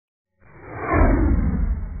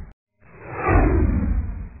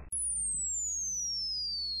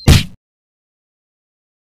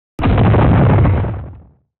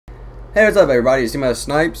Hey, what's up everybody, it's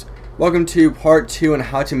SNipEz. Welcome to part 2 on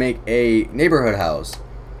how to make a neighborhood house.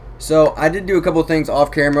 So I did do a couple things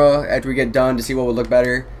off camera after we get done to see what would look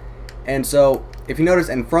better. And so if you notice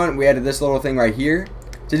in front we added this little thing right here.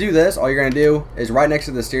 To do this, all you're going to do is right next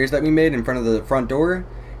to the stairs that we made in front of the front door,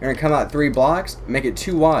 you're going to come out 3 blocks, make it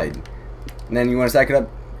 2 wide. And then you want to stack it up,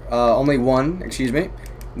 only 1, excuse me.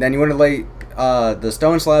 Then you want to lay the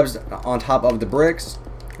stone slabs on top of the bricks.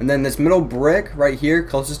 And then this middle brick right here,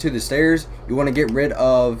 closest to the stairs, you want to get rid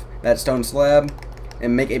of that stone slab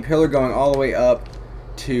and make a pillar going all the way up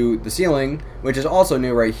to the ceiling, which is also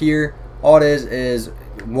new right here. All it is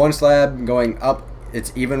 1 slab going up,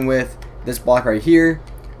 it's even with this block right here,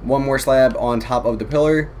 1 more slab on top of the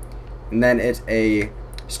pillar, and then it's a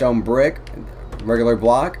stone brick, regular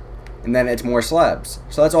block, and then it's more slabs.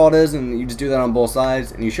 So that's all it is, and you just do that on both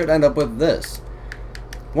sides, and you should end up with this.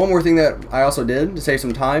 One more thing that I also did to save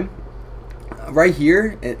some time, right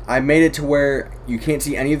here I made it to where you can't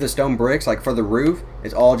see any of the stone bricks. Like for the roof,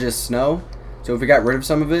 it's all just snow, so if we got rid of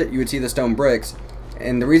some of it you would see the stone bricks.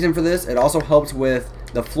 And the reason for this, it also helps with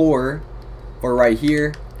the floor for right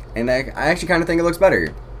here, and I actually kind of think it looks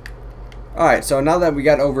better. Alright, so now that we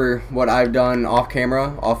got over what I've done off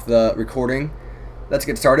camera, off the recording, let's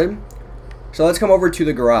get started. So let's come over to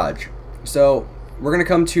the garage. So we're going to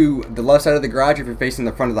come to the left side of the garage if you're facing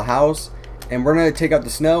the front of the house, and we're going to take out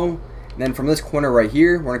the snow, and then from this corner right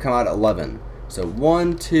here we're going to come out 11. So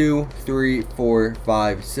 1, 2, 3, 4,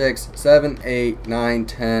 5, 6, 7, 8, 9,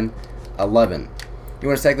 10, 11. You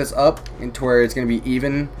want to stack this up into where it's going to be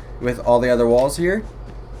even with all the other walls here.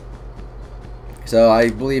 So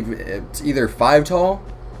I believe it's either 5 tall.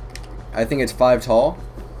 I think it's 5 tall.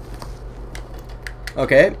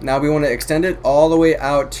 Okay, now we want to extend it all the way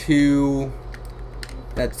out to,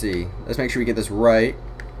 let's see, let's make sure we get this right,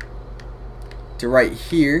 to right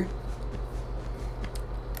here,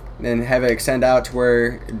 and then have it extend out to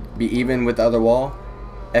where it'd be even with the other wall.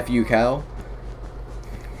 F-U cow.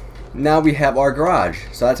 Now we have our garage,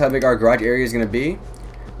 so that's how big our garage area is going to be.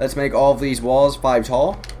 Let's make all of these walls 5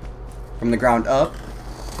 tall from the ground up.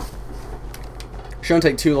 Shouldn't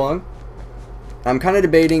take too long. I'm kind of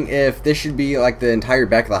debating if this should be like the entire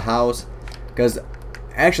back of the house, because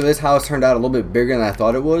actually this house turned out a little bit bigger than I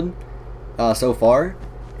thought it would so far.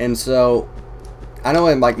 And so I know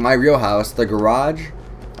in like my real house, the garage,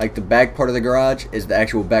 like the back part of the garage is the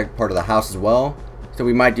actual back part of the house as well, so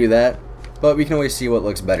we might do that, but we can always see what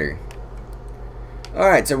looks better.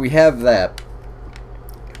 Alright, so we have that.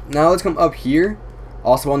 Now let's come up here,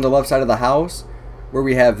 also on the left side of the house, where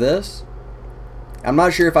we have this. I'm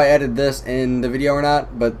not sure if I added this in the video or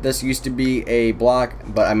not, but this used to be a block,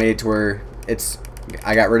 but I made it to where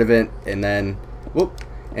I got rid of it and then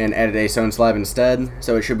and added a stone slab instead,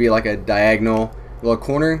 so it should be like a diagonal little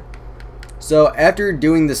corner. So after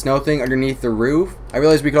doing the snow thing underneath the roof, I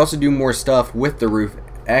realized we could also do more stuff with the roof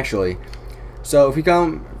actually. So if we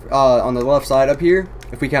come on the left side up here,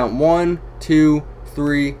 if we count 1, 2,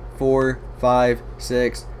 3, 4, 5,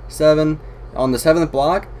 6, 7, on the 7th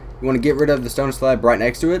block you want to get rid of the stone slab right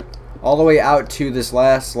next to it, all the way out to this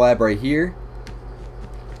last slab right here.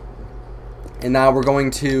 And now we're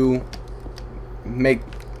going to make,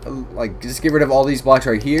 like, just get rid of all these blocks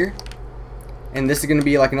right here. And this is going to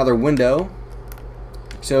be like another window.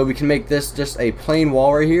 So we can make this just a plain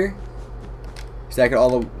wall right here. Stack it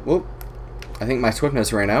all the, whoop. I think my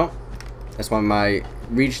swiftness ran out. That's why my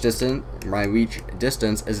reach distance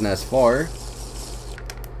isn't as far.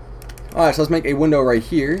 Alright, so let's make a window right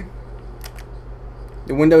here.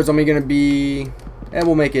 The window is only going to be, and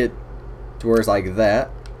we'll make it to where it's like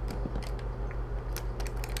that.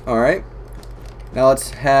 Alright, now let's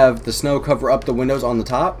have the snow cover up the windows on the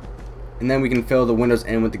top, and then we can fill the windows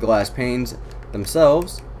in with the glass panes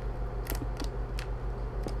themselves.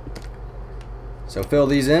 So fill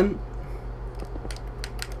these in.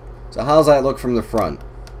 So how's that look from the front?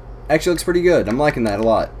 Actually looks pretty good. I'm liking that a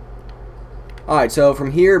lot. Alright, so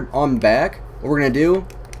from here on back, what we're going to do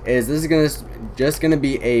is this is just going to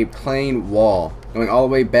be a plain wall going all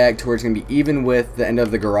the way back to where it's going to be even with the end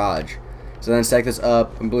of the garage. So then stack this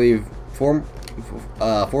up, I believe 4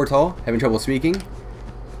 tall. Having trouble speaking.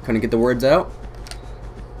 Couldn't get the words out.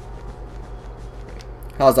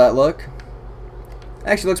 How's that look?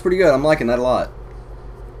 Actually looks pretty good. I'm liking that a lot.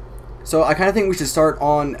 So I kind of think we should start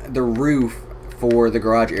on the roof for the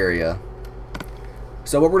garage area.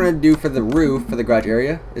 So what we're going to do for the roof for the garage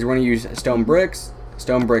area is we're going to use stone bricks,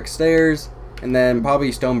 stone brick stairs, and then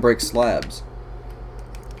probably stone brick slabs.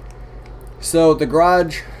 So the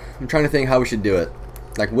garage, I'm trying to think how we should do it,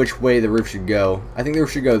 like which way the roof should go. I think the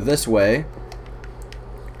roof should go this way.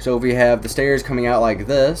 So if we have the stairs coming out like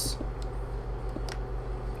this,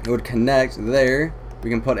 it would connect there. We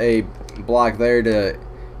can put a block there to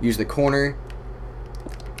use the corner.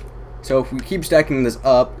 So if we keep stacking this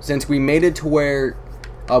up, since we made it to where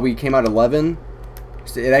we came out 11,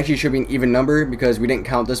 it actually should be an even number because we didn't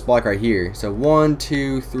count this block right here. So 1,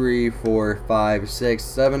 2, 3, 4, 5, 6,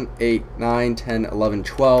 7, 8, 9, 10, 11,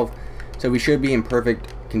 12. So we should be in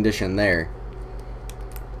perfect condition there.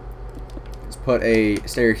 Let's put a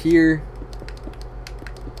stair here.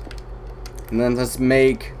 And then let's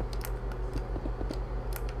make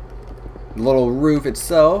the little roof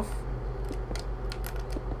itself.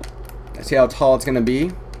 Let's see how tall it's going to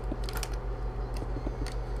be.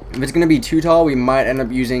 If it's going to be too tall, we might end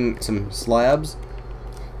up using some slabs.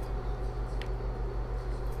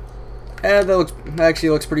 And that actually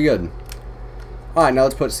looks pretty good. Alright, now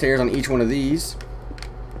let's put stairs on each one of these.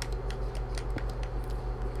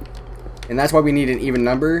 And that's why we need an even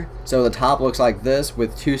number. So the top looks like this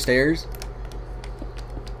with 2 stairs.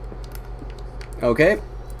 Okay.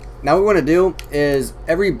 Now what we want to do is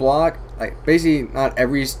every block, like basically not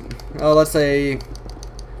every, let's say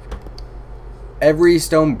every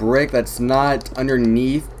stone brick that's not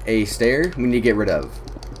underneath a stair, we need to get rid of.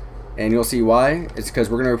 And you'll see why. It's because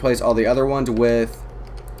we're going to replace all the other ones with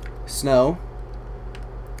snow.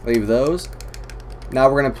 Leave those. Now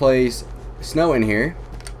we're going to place snow in here.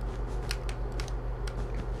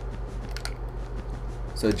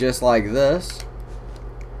 So just like this.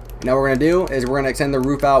 Now what we're going to do is we're going to extend the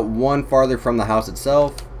roof out one farther from the house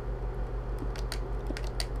itself.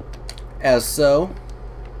 As so.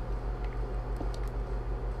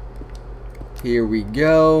 Here we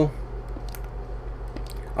go.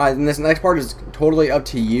 Alright, and this next part is totally up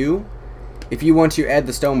to you. If you want to add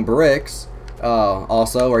the stone bricks,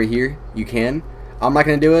 also right here, you can. I'm not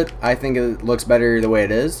going to do it. I think it looks better the way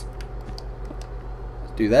it is.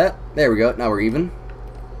 Let's do that. There we go. Now we're even.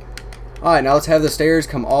 Alright, now let's have the stairs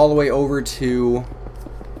come all the way over to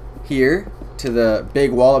here, to the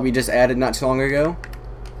big wall that we just added not too long ago.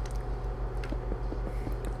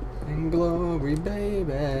 In glory,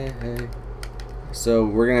 baby. So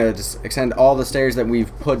we're going to just extend all the stairs that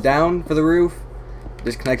we've put down for the roof,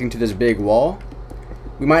 just connecting to this big wall.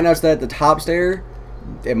 We might notice that the top stair,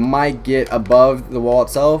 it might get above the wall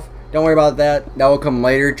itself. Don't worry about that. That will come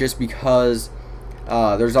later just because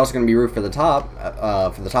there's also going to be roof for the top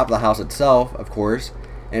of the house itself, of course.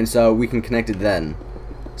 And so we can connect it then.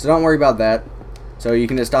 So don't worry about that. So you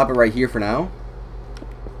can just stop it right here for now.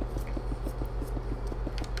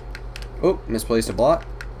 Oh, misplaced a block.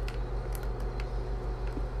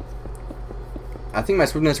 I think my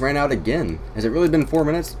swiftness ran out again. Has it really been 4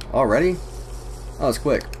 minutes already? Oh, it's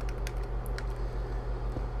quick.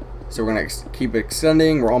 So we're going to keep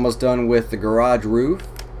extending. We're almost done with the garage roof.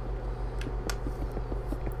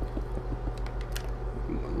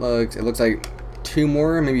 It looks like 2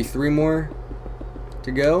 more, maybe 3 more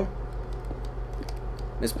to go.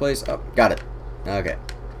 Misplaced. Oh, got it. Okay.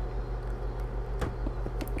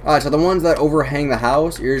 Alright, so the ones that overhang the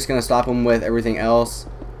house, you're just going to stop them with everything else.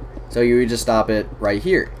 So you would just stop it right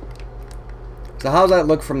here. So how does that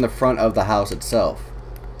look from the front of the house itself?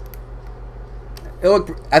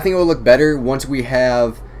 I think it will look better once we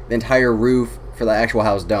have the entire roof for the actual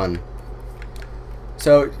house done.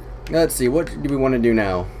 So let's see, what do we want to do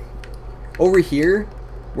now? Over here,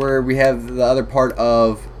 where we have the other part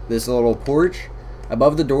of this little porch,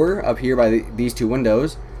 above the door, up here by these 2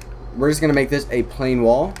 windows, we're just going to make this a plain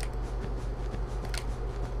wall.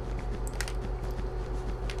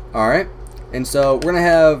 Alright, and so we're going to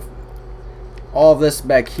have all of this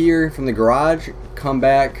back here from the garage come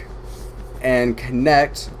back and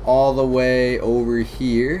connect all the way over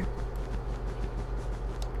here.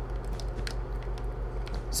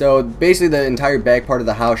 So basically the entire back part of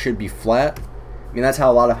the house should be flat. I mean, that's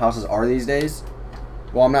how a lot of houses are these days.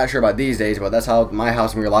 Well, I'm not sure about these days, but that's how my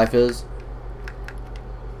house in real life is.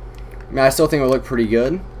 I mean, I still think it will look pretty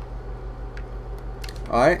good.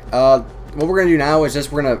 Alright, what we're going to do now is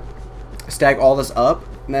just we're going to stack all this up,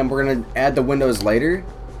 and then we're going to add the windows later.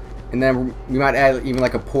 And then we might add even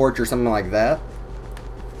like a porch or something like that.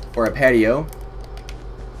 Or a patio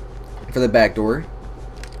for the back door.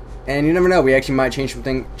 And you never know, we actually might change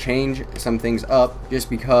some things up just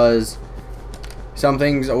because some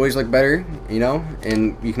things always look better, you know,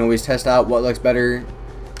 and you can always test out what looks better.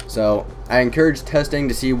 So I encourage testing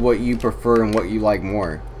to see what you prefer and what you like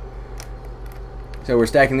more. So we're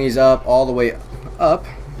stacking these up all the way up.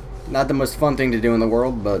 Not the most fun thing to do in the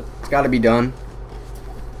world, but it's got to be done.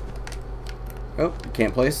 Oh,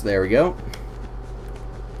 can't place. There we go.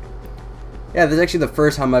 Yeah, this is actually the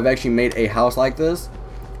first time I've actually made a house like this.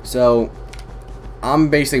 So I'm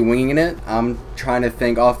basically winging it. I'm trying to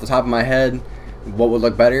think off the top of my head what would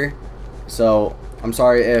look better. So I'm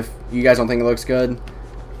sorry if you guys don't think it looks good,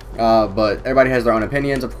 but everybody has their own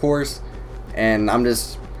opinions, of course, and I'm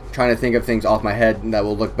just trying to think of things off my head that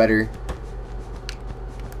will look better.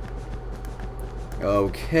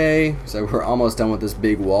 Okay, so we're almost done with this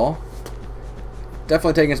big wall.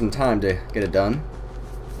 Definitely taking some time to get it done,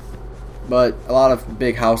 but a lot of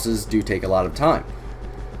big houses do take a lot of time,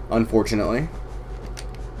 unfortunately.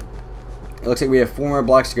 It looks like we have 4 more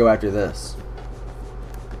blocks to go after this.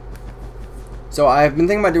 So I've been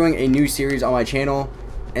thinking about doing a new series on my channel,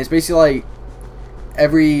 and it's basically like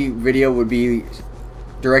every video would be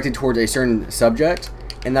directed towards a certain subject,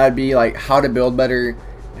 and that would be like how to build better,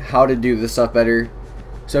 how to do this stuff better.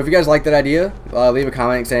 So if you guys like that idea, leave a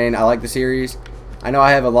comment saying I like the series. I know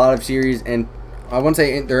I have a lot of series, and I wouldn't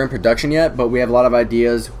say they're in production yet, but we have a lot of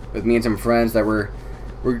ideas with me and some friends that we're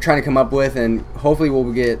trying to come up with, and hopefully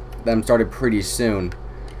we'll get them started pretty soon.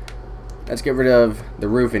 Let's get rid of the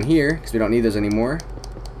roof in here because we don't need those anymore.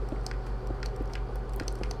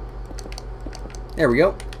 There we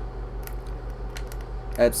go.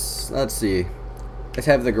 Let's see. Let's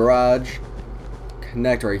have the garage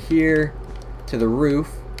connect right here to the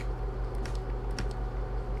roof.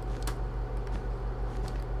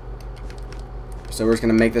 So we're just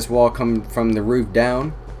going to make this wall come from the roof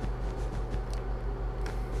down.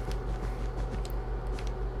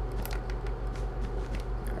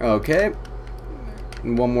 Okay.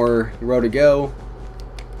 And one more row to go.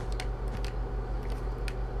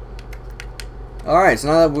 Alright, so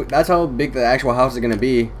now that's how big the actual house is going to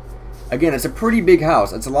be. Again, it's a pretty big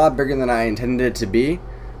house. It's a lot bigger than I intended it to be,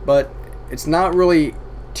 but it's not really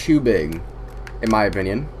too big, in my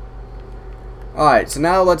opinion. Alright, so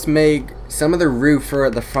now let's make some of the roof for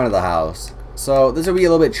the front of the house. So this will be a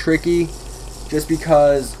little bit tricky, just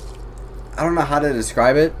because I don't know how to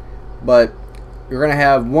describe it, but you're going to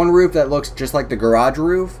have one roof that looks just like the garage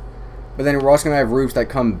roof, but then we're also going to have roofs that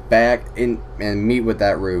come back in and meet with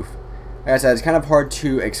that roof. Like I said, it's kind of hard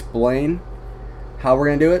to explain how we're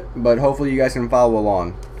going to do it, but hopefully you guys can follow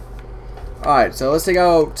along. Alright, so let's take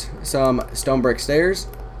out some stone brick stairs,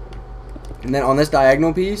 and then on this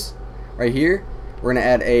diagonal piece right here, we're going to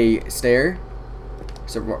add a stair,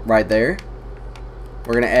 so right there.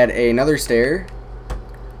 We're going to add another stair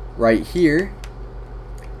right here,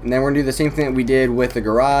 and then we're going to do the same thing that we did with the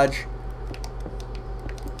garage.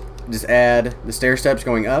 Just add the stair steps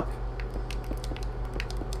going up,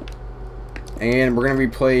 and we're going to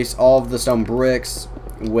replace all of the stone bricks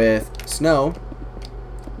with snow.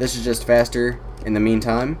 This is just faster in the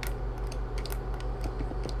meantime.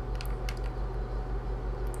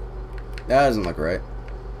 That doesn't look right.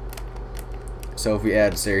 So if we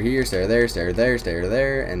add stair here, stair there, stair there, stair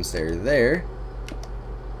there, and stair there.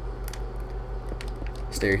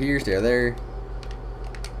 Stair here, stair there.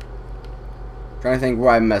 Trying to think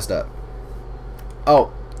where I messed up.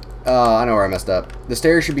 Oh, I know where I messed up. The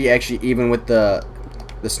stairs should be actually even with the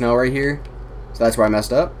snow right here. So that's where I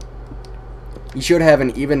messed up. You should have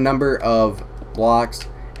an even number of blocks,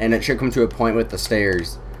 and it should come to a point with the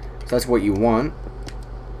stairs. So that's what you want.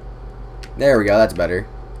 There we go, that's better.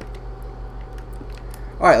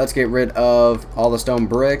 Alright, let's get rid of all the stone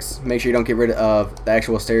bricks. Make sure you don't get rid of the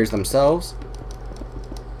actual stairs themselves.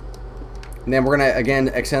 And then we're going to, again,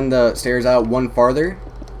 extend the stairs out one farther.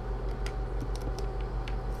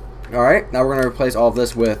 Alright, now we're going to replace all of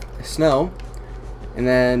this with snow. And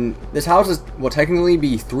then this house will technically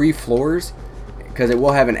be 3 floors, because it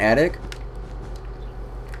will have an attic.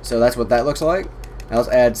 So that's what that looks like. Now let's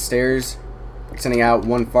add stairs extending out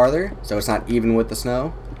one farther, so it's not even with the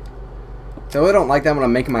snow. So I really don't like that when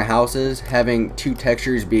I'm making my houses, having 2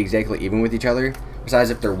 textures be exactly even with each other, besides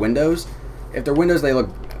if they're windows. If they're windows, they look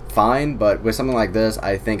fine, but with something like this,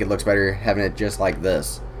 I think it looks better having it just like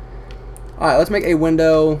this. Alright, let's make a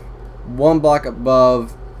window 1 block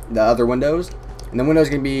above the other windows, and the window is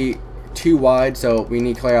going to be too wide, so we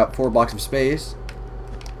need to clear out 4 blocks of space.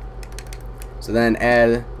 So then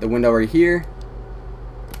add the window right here,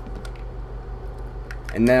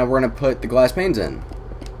 and now we're going to put the glass panes in,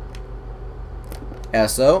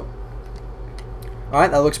 as so.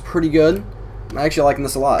 Alright, that looks pretty good. I'm actually liking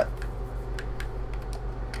this a lot.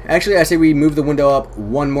 Actually, I say we move the window up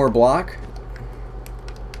 1 more block.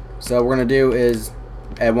 So what we're going to do is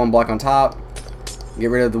add 1 block on top,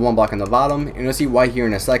 get rid of the 1 block on the bottom, and you'll see why here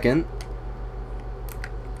in a second.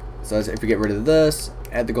 So if we get rid of this,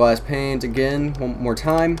 add the glass panes again 1 more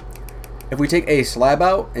time. If we take a slab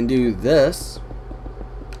out and do this,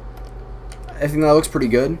 I think that looks pretty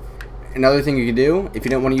good. Another thing you could do, if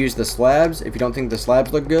you don't want to use the slabs, if you don't think the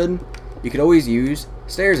slabs look good, you could always use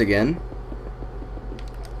stairs again.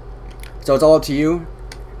 So it's all up to you.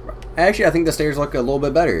 Actually, I think the stairs look a little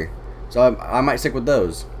bit better, so I might stick with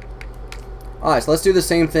those. Alright, so let's do the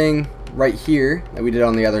same thing right here that we did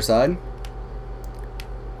on the other side.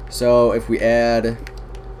 So if we add,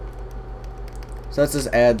 so let's just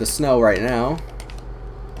add the snow right now.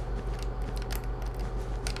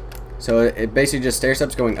 So it basically just stair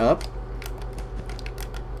steps going up.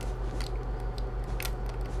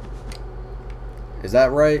 Is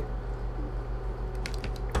that right?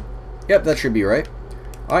 Yep, that should be right.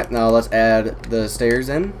 Alright, now let's add the stairs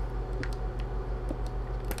in.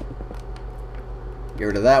 Get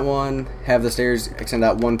rid of that one. Have the stairs extend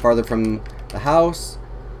out one farther from the house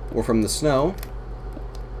or from the snow.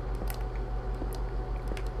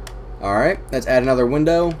 Alright, let's add another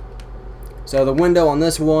window. So the window on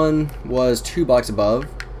this one was 2 blocks above,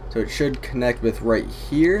 so it should connect with right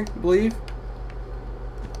here, I believe.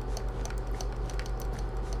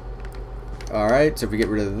 Alright, so if we get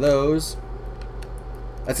rid of those,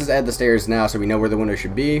 let's just add the stairs now so we know where the window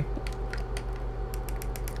should be.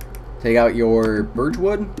 Take out your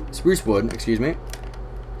spruce wood, excuse me.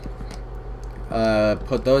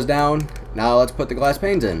 Put those down. Now let's put the glass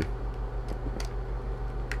panes in.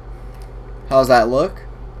 How's that look?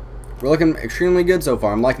 We're looking extremely good so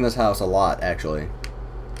far. I'm liking this house a lot, actually.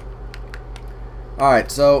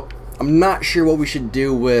 Alright, so I'm not sure what we should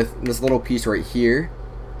do with this little piece right here.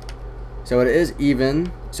 So it is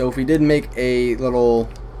even. So if we did make a little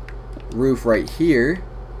roof right here,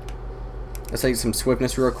 let's take some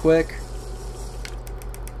swiftness real quick.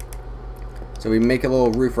 So we make a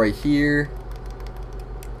little roof right here.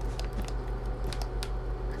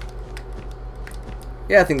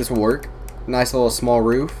 Yeah, I think this will work. Nice little small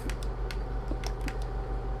roof.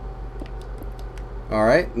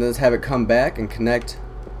 Alright, let's have it come back and connect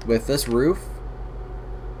with this roof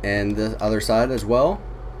and the other side as well.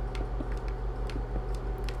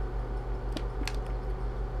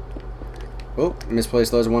 Oh,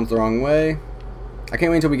 misplaced those ones the wrong way. I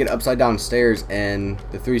can't wait until we get upside down stairs in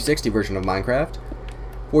the 360 version of Minecraft.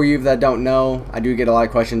 For you that don't know, I do get a lot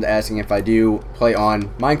of questions asking if I do play on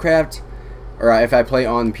Minecraft or if I play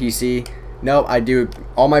on PC. No, I do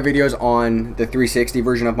all my videos on the 360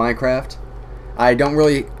 version of Minecraft. I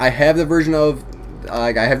have the version of,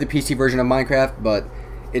 I have the PC version of Minecraft, but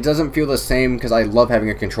it doesn't feel the same because I love having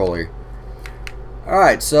a controller.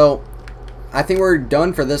 Alright, so I think we're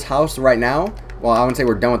done for this house right now. Well, I wouldn't say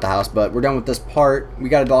we're done with the house, but we're done with this part. We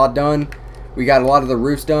got a lot done. We got a lot of the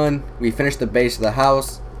roofs done. We finished the base of the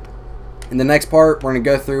house. In the next part, we're going to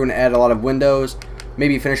go through and add a lot of windows.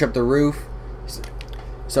 Maybe finish up the roof.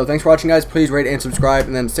 So thanks for watching, guys. Please rate and subscribe,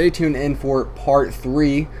 and then stay tuned in for part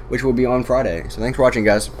 3, which will be on Friday. So thanks for watching,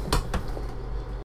 guys.